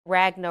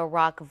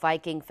Ragnarok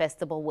Viking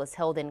Festival was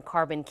held in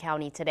Carbon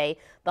County today.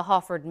 The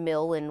Hofford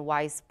Mill in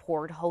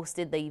Weissport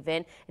hosted the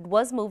event. It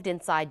was moved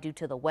inside due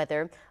to the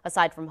weather.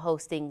 Aside from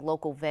hosting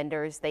local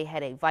vendors, they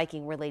had a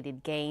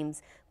Viking-related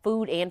games,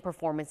 food, and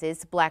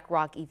performances. Black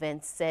Rock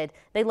Events said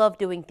they love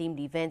doing themed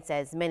events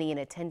as many in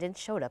attendance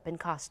showed up in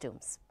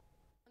costumes.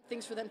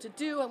 Things for them to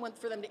do. I want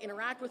for them to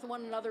interact with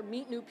one another,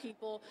 meet new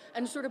people,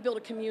 and sort of build a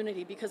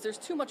community, because there's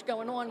too much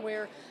going on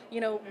where,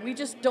 we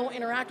just don't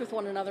interact with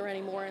one another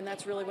anymore, and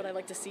that's really what I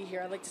like to see here.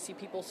 I like to see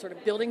people sort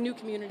of building new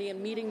community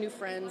and meeting new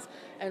friends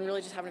and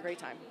really just having a great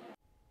time.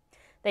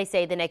 They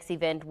say the next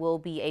event will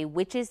be a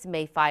Witches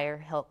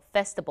Mayfire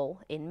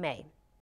Festival in May.